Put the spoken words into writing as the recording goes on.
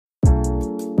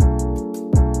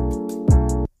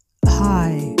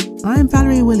I'm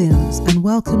Valerie Williams and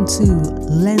welcome to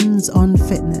Lens on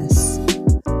Fitness,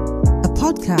 a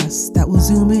podcast that will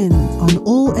zoom in on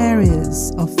all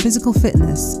areas of physical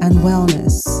fitness and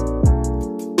wellness.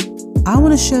 I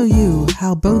want to show you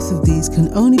how both of these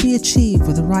can only be achieved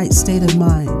with the right state of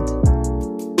mind.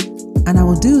 And I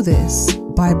will do this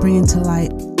by bringing to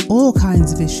light all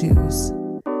kinds of issues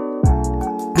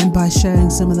and by sharing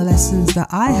some of the lessons that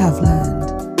I have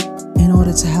learned in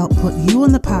order to help put you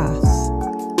on the path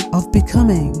of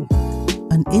becoming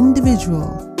an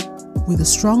individual with a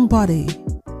strong body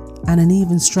and an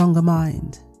even stronger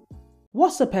mind.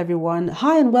 What's up, everyone?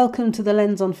 Hi, and welcome to the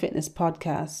Lens on Fitness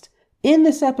podcast. In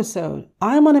this episode,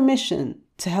 I'm on a mission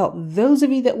to help those of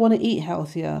you that want to eat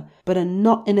healthier but are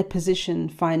not in a position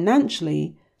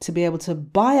financially to be able to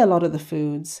buy a lot of the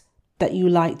foods that you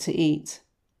like to eat.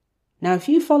 Now, if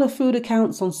you follow food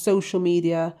accounts on social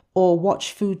media or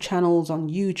watch food channels on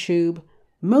YouTube,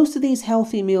 most of these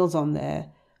healthy meals on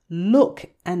there look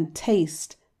and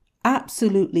taste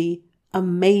absolutely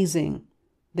amazing.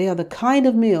 They are the kind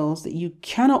of meals that you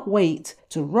cannot wait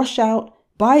to rush out,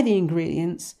 buy the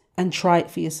ingredients, and try it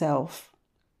for yourself.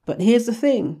 But here's the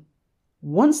thing.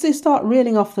 Once they start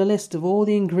reeling off the list of all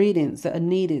the ingredients that are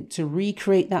needed to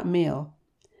recreate that meal,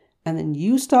 and then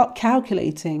you start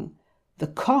calculating the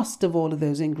cost of all of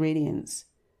those ingredients,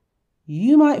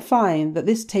 you might find that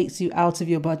this takes you out of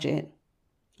your budget.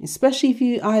 Especially if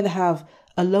you either have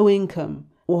a low income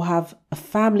or have a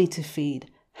family to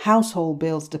feed, household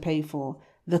bills to pay for,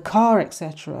 the car,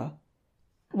 etc.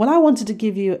 Well, I wanted to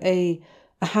give you a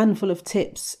handful of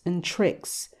tips and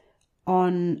tricks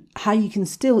on how you can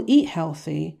still eat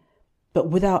healthy,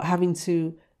 but without having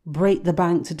to break the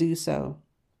bank to do so.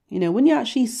 You know, when you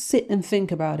actually sit and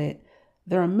think about it,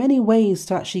 there are many ways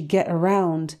to actually get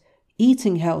around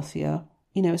eating healthier.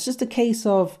 You know, it's just a case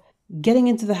of getting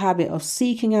into the habit of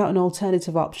seeking out an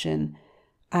alternative option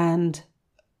and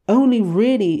only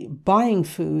really buying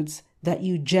foods that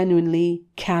you genuinely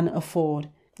can afford.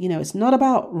 You know, it's not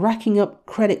about racking up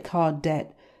credit card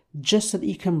debt just so that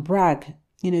you can brag,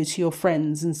 to your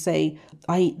friends and say,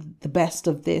 I eat the best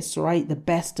of this or I eat the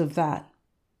best of that.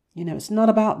 It's not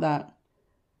about that.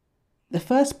 The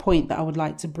first point that I would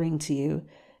like to bring to you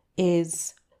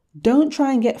is don't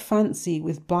try and get fancy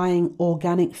with buying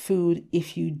organic food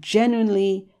if you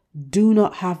genuinely do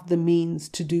not have the means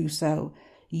to do so.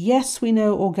 Yes, we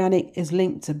know organic is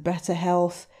linked to better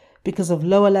health because of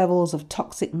lower levels of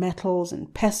toxic metals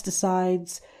and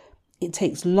pesticides. It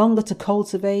takes longer to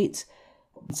cultivate,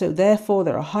 so therefore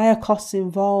there are higher costs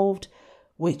involved,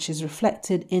 which is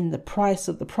reflected in the price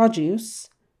of the produce.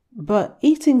 But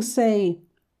eating, say,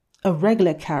 a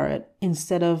regular carrot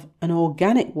instead of an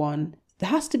organic one, there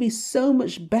has to be so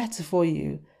much better for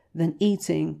you than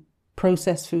eating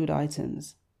processed food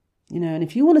items. And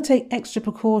if you want to take extra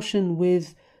precaution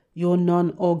with your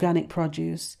non-organic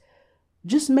produce,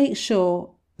 just make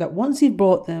sure that once you've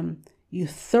bought them, you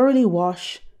thoroughly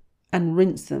wash and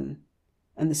rinse them.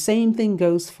 And the same thing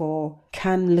goes for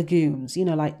canned legumes,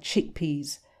 like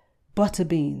chickpeas, butter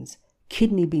beans,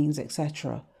 kidney beans,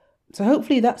 etc. So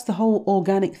hopefully that's the whole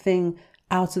organic thing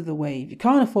out of the way. If you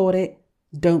can't afford it,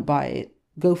 don't buy it.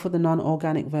 Go for the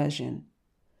non-organic version.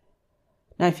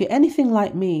 Now, if you're anything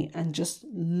like me and just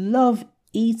love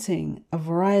eating a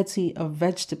variety of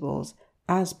vegetables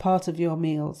as part of your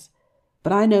meals,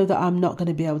 but I know that I'm not going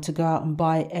to be able to go out and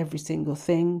buy every single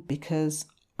thing because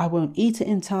I won't eat it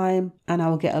in time and I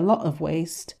will get a lot of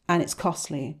waste and it's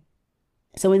costly.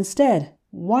 So instead,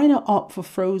 why not opt for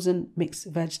frozen mixed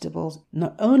vegetables?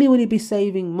 Not only will you be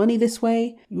saving money this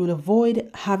way, you will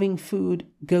avoid having food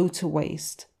go to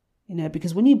waste.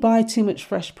 Because when you buy too much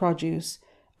fresh produce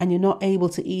and you're not able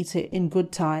to eat it in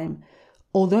good time,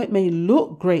 although it may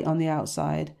look great on the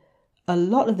outside, a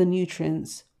lot of the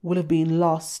nutrients will have been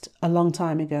lost a long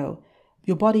time ago.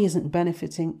 Your body isn't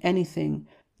benefiting anything,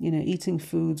 eating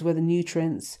foods where the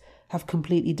nutrients have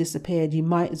completely disappeared. You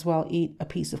might as well eat a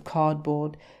piece of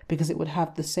cardboard because it would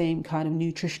have the same kind of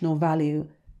nutritional value.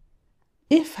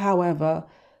 If, however,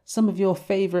 some of your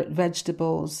favorite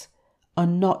vegetables are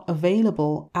not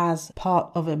available as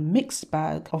part of a mixed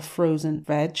bag of frozen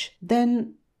veg,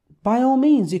 then by all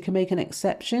means, you can make an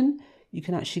exception. You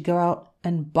can actually go out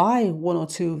and buy one or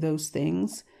two of those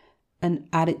things and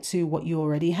add it to what you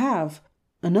already have.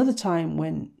 Another time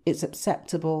when it's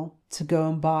acceptable to go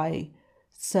and buy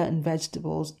certain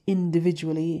vegetables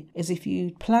individually is if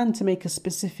you plan to make a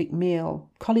specific meal,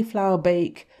 cauliflower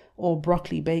bake or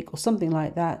broccoli bake or something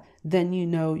like that, then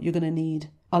you're going to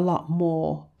need a lot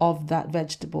more of that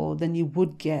vegetable than you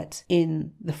would get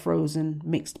in the frozen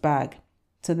mixed bag.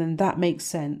 So then that makes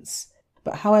sense.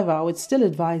 But however, I would still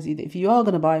advise you that if you are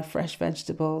going to buy fresh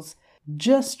vegetables,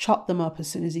 just chop them up as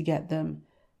soon as you get them,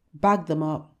 bag them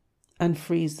up and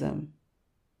freeze them.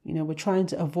 We're trying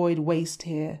to avoid waste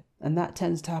here, and that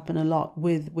tends to happen a lot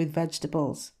with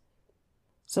vegetables.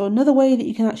 So another way that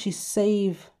you can actually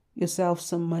save yourself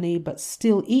some money but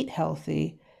still eat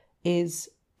healthy is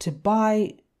to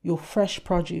buy your fresh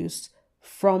produce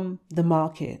from the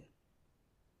market.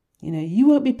 You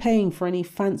won't be paying for any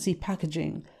fancy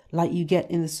packaging like you get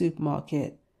in the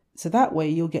supermarket. So that way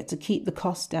you'll get to keep the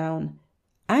cost down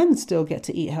and still get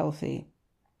to eat healthy.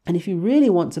 And if you really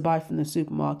want to buy from the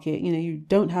supermarket, you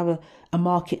don't have a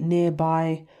market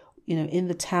nearby, in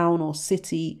the town or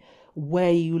city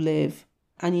where you live,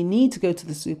 and you need to go to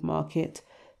the supermarket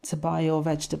to buy your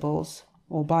vegetables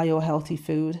or buy your healthy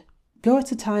food, go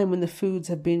at a time when the foods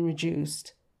have been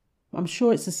reduced. I'm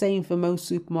sure it's the same for most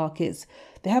supermarkets.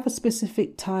 They have a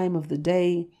specific time of the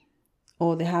day,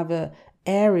 or they have an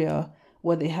area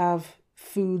where they have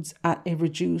foods at a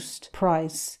reduced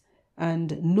price.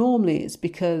 And normally it's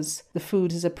because the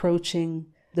food is approaching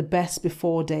the best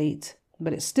before date,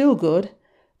 but it's still good.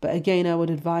 But again, I would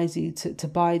advise you to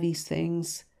buy these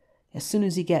things as soon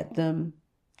as you get them,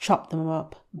 chop them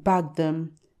up, bag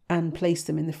them, and place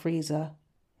them in the freezer.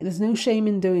 There's no shame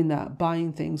in doing that,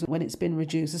 buying things when it's been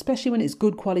reduced, especially when it's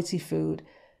good quality food.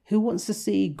 Who wants to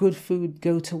see good food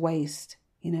go to waste?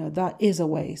 That is a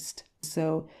waste.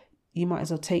 So you might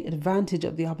as well take advantage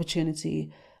of the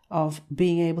opportunity of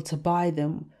being able to buy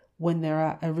them when they're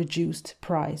at a reduced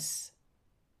price.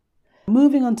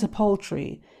 Moving on to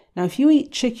poultry. Now, if you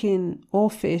eat chicken or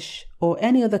fish or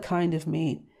any other kind of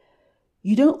meat,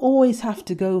 you don't always have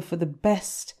to go for the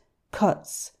best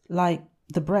cuts like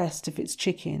the breast if it's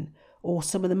chicken, or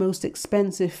some of the most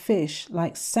expensive fish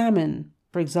like salmon,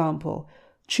 for example.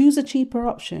 Choose a cheaper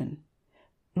option.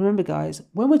 Remember, guys,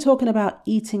 when we're talking about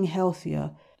eating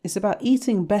healthier, it's about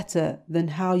eating better than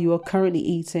how you are currently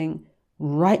eating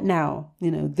right now,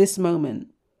 this moment.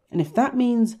 And if that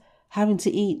means having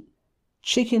to eat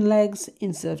chicken legs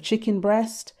instead of chicken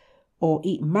breast, or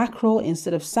eat mackerel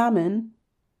instead of salmon,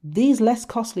 these less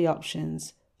costly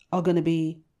options are going to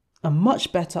be a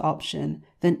much better option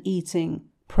than eating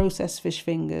processed fish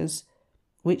fingers,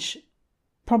 which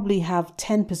probably have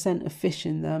 10% of fish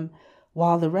in them,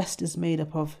 while the rest is made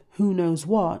up of who knows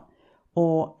what,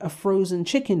 or a frozen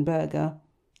chicken burger.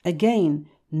 Again,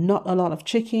 not a lot of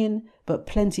chicken, but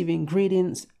plenty of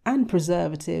ingredients and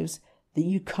preservatives that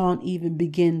you can't even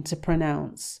begin to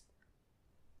pronounce.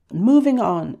 Moving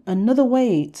on, another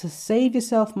way to save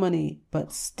yourself money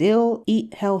but still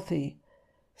eat healthy.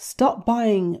 Stop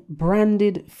buying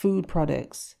branded food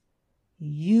products.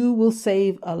 You will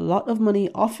save a lot of money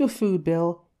off your food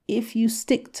bill if you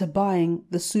stick to buying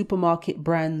the supermarket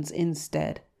brands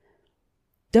instead.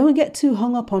 Don't get too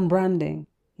hung up on branding.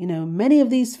 Many of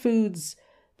these foods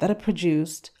that are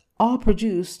produced,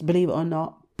 believe it or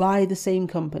not, by the same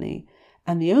company.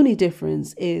 And the only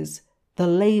difference is the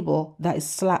label that is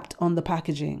slapped on the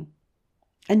packaging.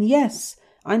 And yes,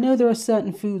 I know there are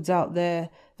certain foods out there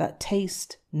that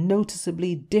taste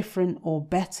noticeably different or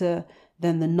better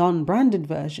than the non-branded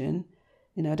version.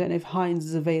 I don't know if Heinz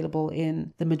is available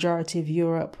in the majority of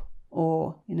Europe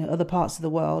or other parts of the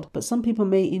world, but some people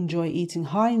may enjoy eating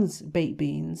Heinz baked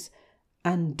beans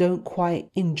and don't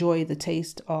quite enjoy the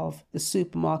taste of the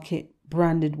supermarket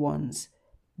branded ones.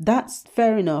 That's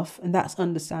fair enough, and that's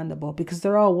understandable, because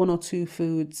there are one or two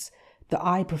foods that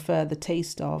I prefer the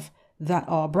taste of that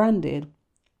are branded.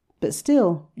 But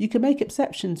still, you can make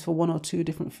exceptions for one or two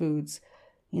different foods,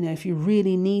 if you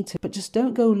really need to. But just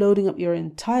don't go loading up your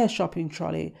entire shopping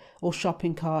trolley or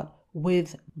shopping cart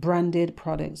with branded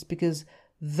products, because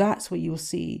that's where you'll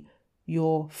see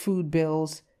your food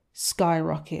bills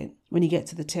skyrocket when you get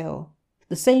to the till.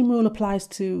 The same rule applies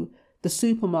to the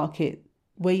supermarket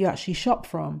where you actually shop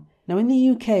from. Now, in the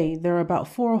UK, there are about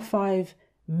 4 or 5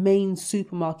 main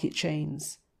supermarket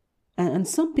chains. And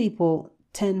some people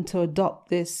tend to adopt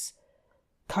this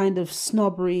kind of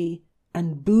snobbery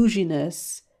and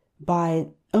bouginess by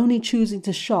only choosing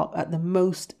to shop at the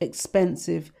most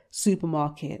expensive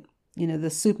supermarket. The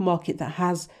supermarket that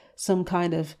has some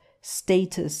kind of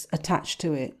status attached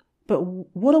to it. But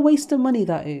what a waste of money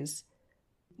that is.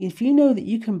 If you know that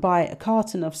you can buy a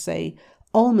carton of, say,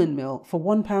 almond milk for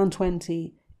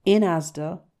 £1.20 in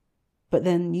Asda, but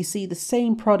then you see the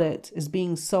same product is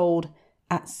being sold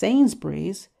at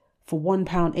Sainsbury's for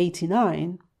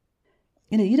 £1.89,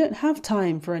 you don't have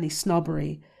time for any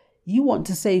snobbery. You want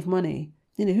to save money.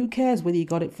 Who cares whether you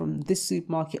got it from this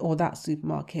supermarket or that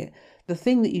supermarket? The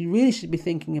thing that you really should be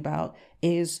thinking about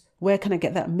is, where can I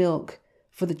get that milk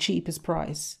for the cheapest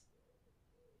price?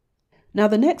 Now,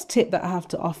 the next tip that I have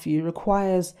to offer you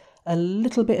requires a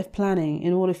little bit of planning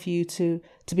in order for you to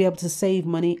be able to save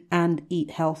money and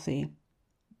eat healthy.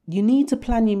 You need to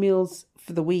plan your meals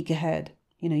for the week ahead.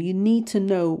 You need to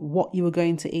know what you are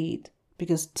going to eat,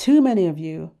 because too many of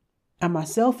you, and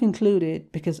myself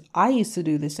included, because I used to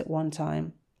do this at one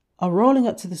time, are rolling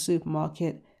up to the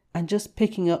supermarket and just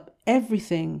picking up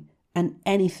everything and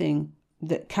anything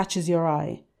that catches your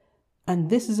eye. And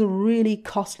this is a really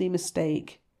costly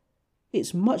mistake.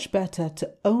 It's much better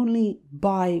to only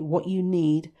buy what you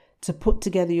need to put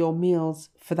together your meals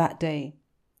for that day.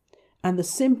 And the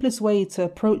simplest way to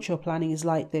approach your planning is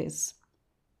like this.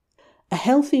 A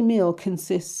healthy meal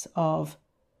consists of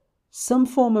some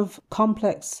form of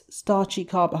complex starchy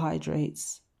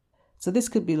carbohydrates. So this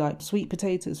could be like sweet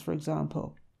potatoes, for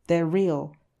example. They're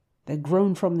real. They're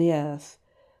grown from the earth.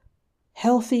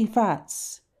 Healthy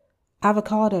fats.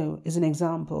 Avocado is an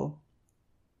example.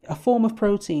 A form of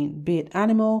protein, be it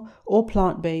animal or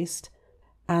plant-based,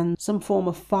 and some form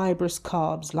of fibrous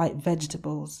carbs like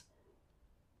vegetables.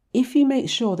 If you make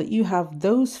sure that you have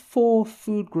those 4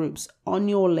 food groups on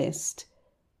your list,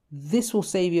 this will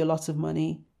save you a lot of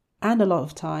money and a lot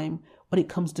of time when it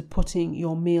comes to putting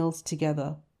your meals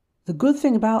together. The good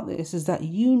thing about this is that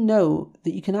you know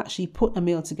that you can actually put a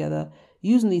meal together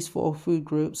using these 4 food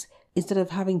groups instead of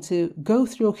having to go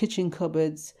through your kitchen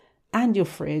cupboards and your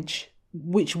fridge,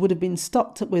 which would have been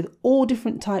stocked up with all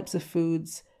different types of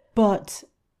foods, but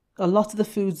a lot of the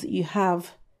foods that you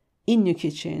have in your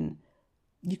kitchen,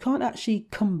 you can't actually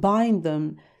combine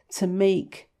them to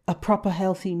make a proper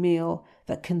healthy meal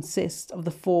that consists of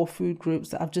the 4 food groups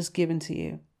that I've just given to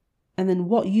you. And then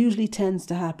what usually tends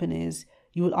to happen is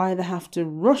you will either have to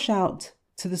rush out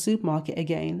to the supermarket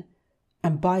again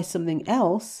and buy something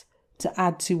else to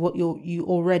add to what you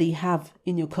already have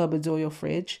in your cupboards or your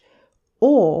fridge,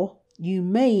 or you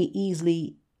may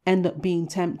easily end up being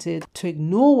tempted to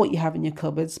ignore what you have in your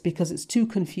cupboards because it's too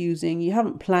confusing, you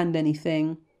haven't planned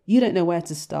anything, you don't know where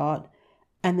to start,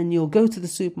 and then you'll go to the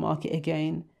supermarket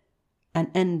again and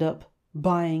end up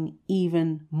buying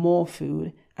even more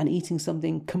food and eating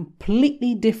something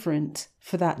completely different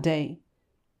for that day.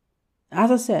 As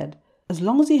I said, as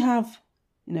long as you have,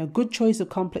 good choice of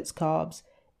complex carbs,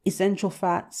 essential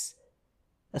fats,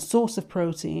 a source of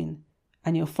protein,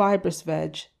 and your fibrous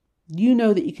veg, you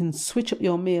know that you can switch up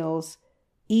your meals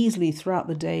easily throughout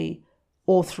the day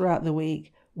or throughout the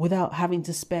week without having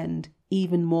to spend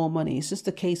even more money. It's just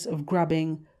a case of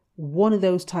grabbing one of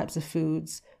those types of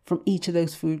foods from each of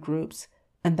those food groups,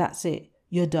 and that's it.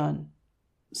 You're done.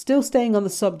 Still staying on the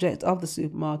subject of the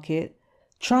supermarket,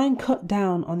 try and cut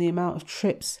down on the amount of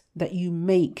trips that you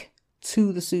make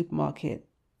to the supermarket.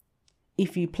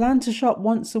 If you plan to shop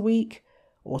once a week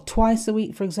or twice a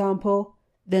week, for example,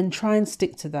 then try and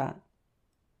stick to that.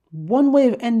 One way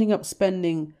of ending up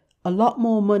spending a lot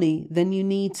more money than you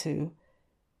need to,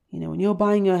 when you're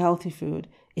buying your healthy food,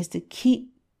 is to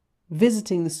keep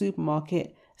visiting the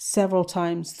supermarket several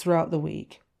times throughout the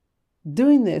week.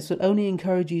 Doing this will only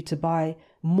encourage you to buy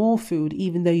more food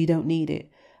even though you don't need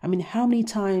it. I mean, how many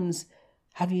times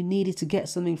have you needed to get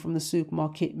something from the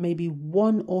supermarket, maybe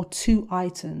 1 or 2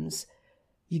 items?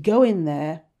 You go in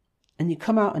there and you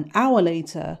come out an hour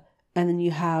later and then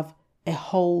you have a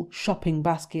whole shopping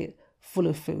basket full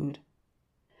of food.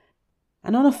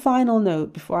 And on a final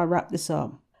note, before I wrap this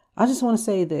up, I just want to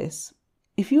say this.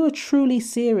 If you are truly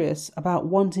serious about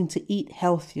wanting to eat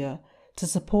healthier, to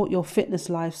support your fitness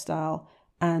lifestyle,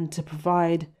 and to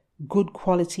provide good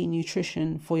quality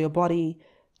nutrition for your body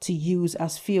to use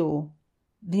as fuel,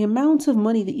 the amount of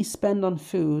money that you spend on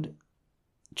food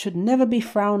should never be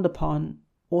frowned upon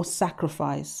or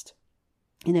sacrificed.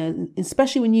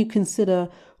 Especially when you consider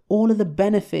all of the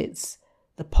benefits,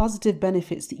 the positive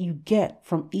benefits that you get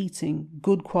from eating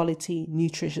good quality,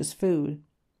 nutritious food.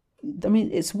 I mean,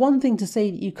 it's one thing to say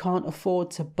that you can't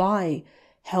afford to buy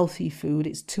healthy food,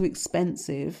 it's too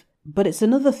expensive. But it's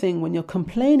another thing when you're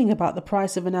complaining about the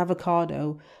price of an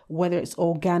avocado, whether it's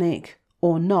organic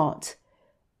or not,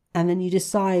 and then you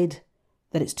decide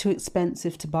that it's too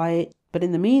expensive to buy it. But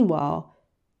in the meanwhile,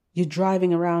 you're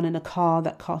driving around in a car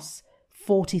that costs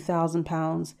 £40,000,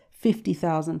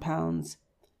 £50,000.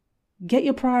 Get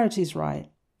your priorities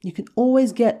right. You can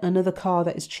always get another car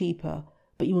that is cheaper,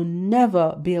 but you will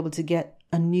never be able to get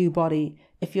a new body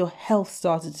if your health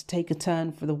started to take a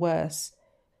turn for the worse,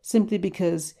 simply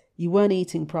because you weren't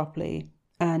eating properly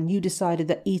and you decided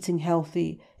that eating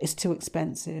healthy is too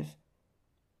expensive.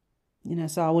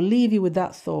 So I will leave you with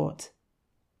that thought.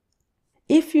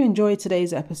 If you enjoyed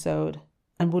today's episode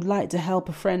and would like to help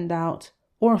a friend out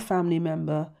or a family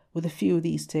member with a few of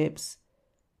these tips,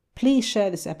 please share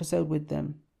this episode with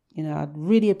them. I'd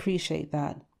really appreciate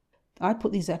that. I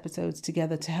put these episodes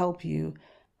together to help you,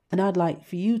 and I'd like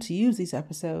for you to use these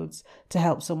episodes to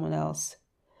help someone else.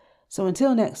 So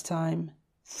until next time,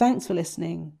 thanks for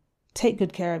listening. Take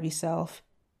good care of yourself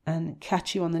and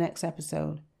catch you on the next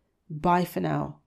episode. Bye for now.